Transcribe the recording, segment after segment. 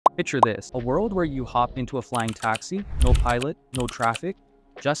Picture this, a world where you hop into a flying taxi, no pilot, no traffic,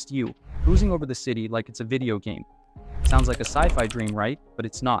 just you, cruising over the city like it's a video game. Sounds like a sci-fi dream, right? But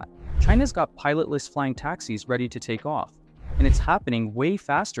it's not. China's got pilotless flying taxis ready to take off, and it's happening way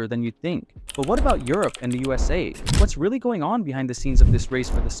faster than you'd think. But what about Europe and the USA? What's really going on behind the scenes of this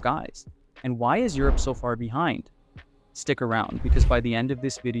race for the skies? And why is Europe so far behind? Stick around, because by the end of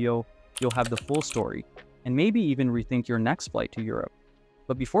this video, you'll have the full story, and maybe even rethink your next flight to Europe.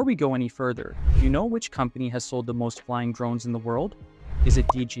 But before we go any further, do you know which company has sold the most flying drones in the world? Is it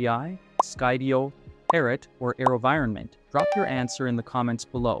DJI, Skydio, Parrot, or AeroVironment? Drop your answer in the comments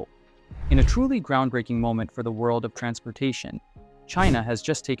below. In a truly groundbreaking moment for the world of transportation, China has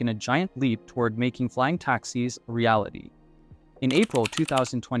just taken a giant leap toward making flying taxis a reality. In April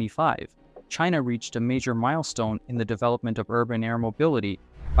 2025, China reached a major milestone in the development of urban air mobility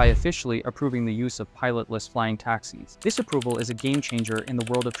by officially approving the use of pilotless flying taxis. This approval is a game changer in the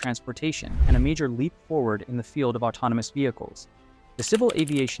world of transportation and a major leap forward in the field of autonomous vehicles. The Civil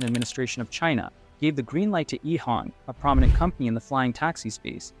Aviation Administration of China gave the green light to E-hon, a prominent company in the flying taxi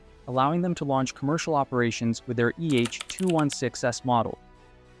space, allowing them to launch commercial operations with their EH216S model.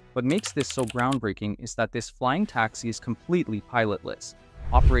 What makes this so groundbreaking is that this flying taxi is completely pilotless,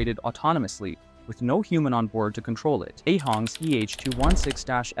 operated autonomously, with no human on board to control it. E-hon's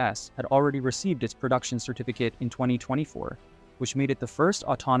EH216-S had already received its production certificate in 2024, which made it the first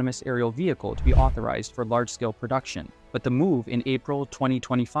autonomous aerial vehicle to be authorized for large-scale production. But the move in April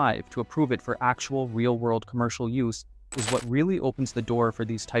 2025 to approve it for actual real-world commercial use is what really opens the door for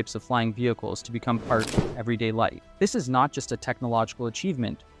these types of flying vehicles to become part of everyday life. This is not just a technological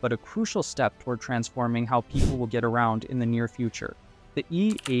achievement, but a crucial step toward transforming how people will get around in the near future. The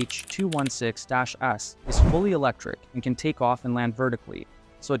EH216-S is fully electric and can take off and land vertically,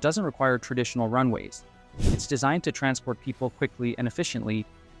 so it doesn't require traditional runways. It's designed to transport people quickly and efficiently,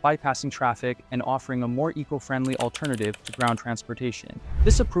 bypassing traffic and offering a more eco-friendly alternative to ground transportation.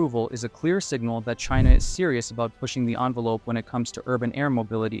 This approval is a clear signal that China is serious about pushing the envelope when it comes to urban air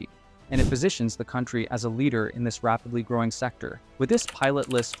mobility, and it positions the country as a leader in this rapidly growing sector. With this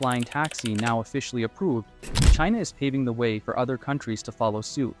pilotless flying taxi now officially approved, China is paving the way for other countries to follow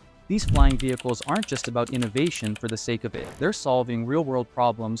suit. These flying vehicles aren't just about innovation for the sake of it. They're solving real-world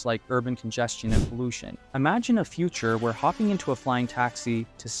problems like urban congestion and pollution. Imagine a future where hopping into a flying taxi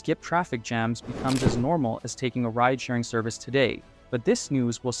to skip traffic jams becomes as normal as taking a ride-sharing service today. But this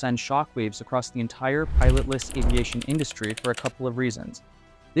news will send shockwaves across the entire pilotless aviation industry for a couple of reasons.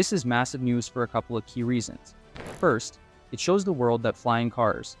 This is massive news for a couple of key reasons. First, it shows the world that flying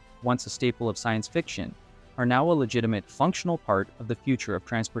cars, once a staple of science fiction, are now a legitimate, functional part of the future of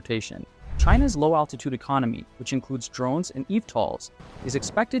transportation. China's low-altitude economy, which includes drones and eVTOLs, is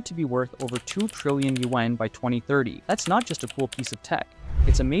expected to be worth over 2 trillion yuan by 2030. That's not just a cool piece of tech.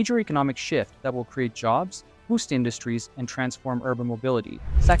 It's a major economic shift that will create jobs, boost industries, and transform urban mobility.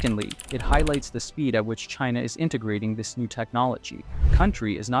 Secondly, it highlights the speed at which China is integrating this new technology. The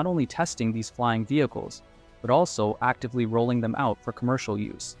country is not only testing these flying vehicles, but also actively rolling them out for commercial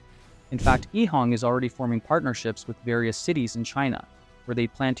use. In fact, E-hon is already forming partnerships with various cities in China, where they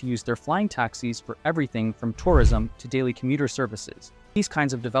plan to use their flying taxis for everything from tourism to daily commuter services. These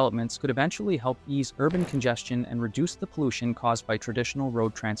kinds of developments could eventually help ease urban congestion and reduce the pollution caused by traditional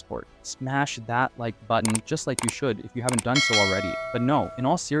road transport. Smash that like button just like you should if you haven't done so already. But no, in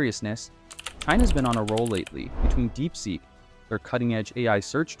all seriousness, China's been on a roll lately between DeepSeek, their cutting-edge AI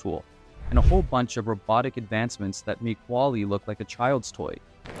search tool, and a whole bunch of robotic advancements that make WALL-E look like a child's toy.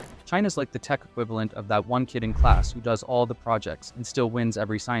 China's like the tech equivalent of that one kid in class who does all the projects and still wins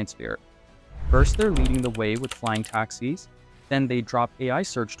every science fair. First, they're leading the way with flying taxis. Then they drop AI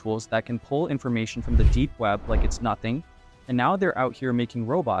search tools that can pull information from the deep web like it's nothing. And now they're out here making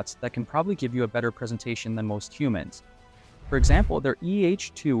robots that can probably give you a better presentation than most humans. For example, their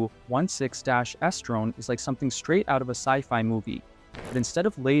EH216-S drone is like something straight out of a sci-fi movie. But instead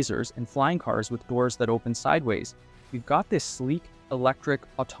of lasers and flying cars with doors that open sideways, we've got this sleek, electric,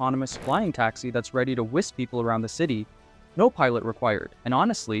 autonomous flying taxi that's ready to whisk people around the city. No pilot required, and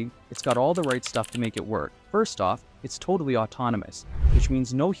honestly, it's got all the right stuff to make it work. First off, it's totally autonomous, which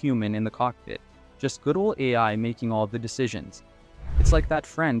means no human in the cockpit, just good old AI making all the decisions. It's like that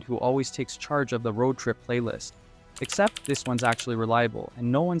friend who always takes charge of the road trip playlist. Except this one's actually reliable, and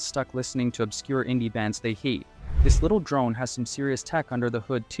no one's stuck listening to obscure indie bands they hate. This little drone has some serious tech under the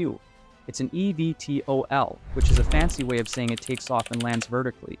hood too. It's an eVTOL, which is a fancy way of saying it takes off and lands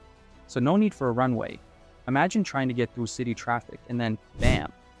vertically. So no need for a runway. Imagine trying to get through city traffic and then,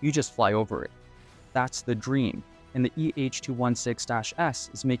 bam, you just fly over it. That's the dream, and the EH216-S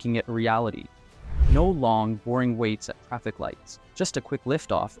is making it a reality. No long, boring waits at traffic lights. Just a quick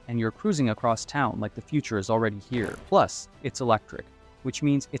liftoff and you're cruising across town like the future is already here. Plus, it's electric, which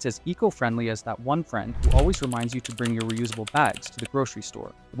means it's as eco-friendly as that one friend who always reminds you to bring your reusable bags to the grocery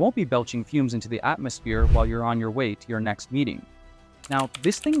store. It won't be belching fumes into the atmosphere while you're on your way to your next meeting. Now,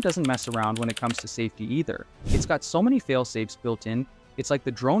 this thing doesn't mess around when it comes to safety either. It's got so many fail-safes built in, it's like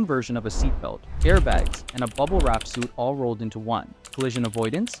the drone version of a seatbelt, airbags, and a bubble wrap suit all rolled into one. Collision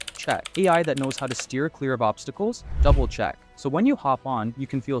avoidance? Check. AI that knows how to steer clear of obstacles? Double check. So when you hop on, you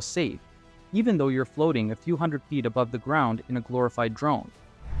can feel safe, even though you're floating a few hundred feet above the ground in a glorified drone.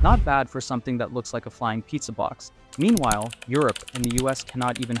 Not bad for something that looks like a flying pizza box. Meanwhile, Europe and the US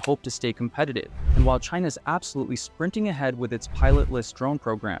cannot even hope to stay competitive. And while China's absolutely sprinting ahead with its pilotless drone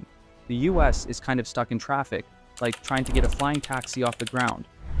program, the US is kind of stuck in traffic, like trying to get a flying taxi off the ground,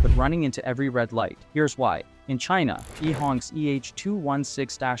 but running into every red light. Here's why. In China, E-hon's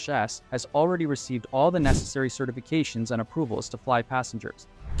EH216-S has already received all the necessary certifications and approvals to fly passengers,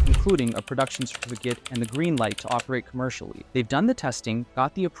 including a production certificate and the green light to operate commercially. They've done the testing,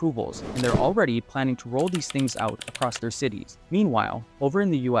 got the approvals, and they're already planning to roll these things out across their cities. Meanwhile, over in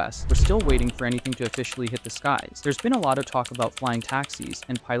the US, we're still waiting for anything to officially hit the skies. There's been a lot of talk about flying taxis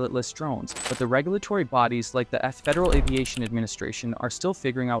and pilotless drones, but the regulatory bodies like the Federal Aviation Administration are still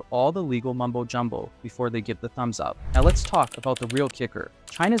figuring out all the legal mumbo-jumbo before they give the thumbs up. Now let's talk about the real kicker.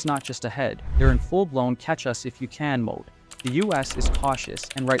 China's not just ahead, they're in full-blown catch-us-if-you-can mode. The US is cautious,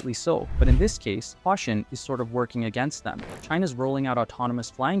 and rightly so, but in this case, caution is sort of working against them. China's rolling out autonomous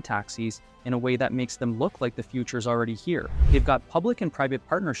flying taxis in a way that makes them look like the future's already here. They've got public and private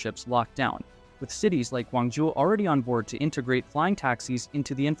partnerships locked down, with cities like Guangzhou already on board to integrate flying taxis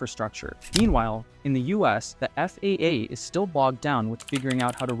into the infrastructure. Meanwhile, in the US, the FAA is still bogged down with figuring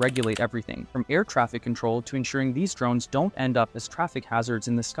out how to regulate everything, from air traffic control to ensuring these drones don't end up as traffic hazards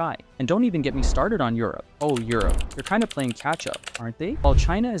in the sky. And don't even get me started on Europe. Oh, Europe. They're kind of playing catch-up, aren't they? While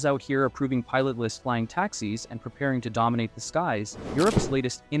China is out here approving pilotless flying taxis and preparing to dominate the skies, Europe's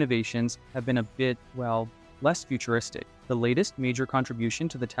latest innovations have been a bit, well, less futuristic. The latest major contribution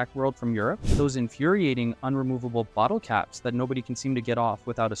to the tech world from Europe? Those infuriating, unremovable bottle caps that nobody can seem to get off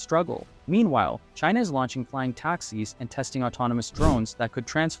without a struggle. Meanwhile, China is launching flying taxis and testing autonomous drones that could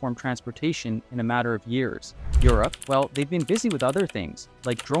transform transportation in a matter of years. Europe, well, they've been busy with other things,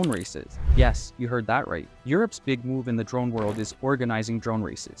 like drone races. Yes, you heard that right. Europe's big move in the drone world is organizing drone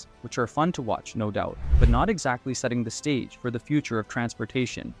races, which are fun to watch, no doubt, but not exactly setting the stage for the future of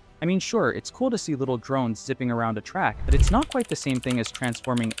transportation. I mean, sure, it's cool to see little drones zipping around a track, but it's not quite the same thing as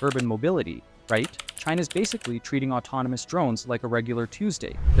transforming urban mobility, right? China's basically treating autonomous drones like a regular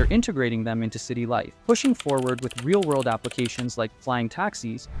Tuesday. They're integrating them into city life, pushing forward with real-world applications like flying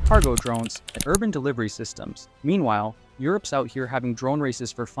taxis, cargo drones, and urban delivery systems. Meanwhile, Europe's out here having drone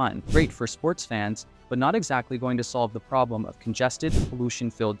races for fun, great for sports fans, but not exactly going to solve the problem of congested,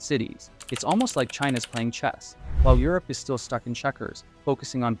 pollution-filled cities. It's almost like China's playing chess, while Europe is still stuck in checkers,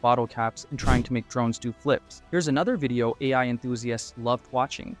 focusing on bottle caps and trying to make drones do flips. Here's another video AI enthusiasts loved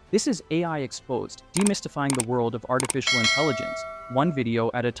watching. This is AI Exposed, demystifying the world of artificial intelligence, one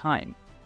video at a time.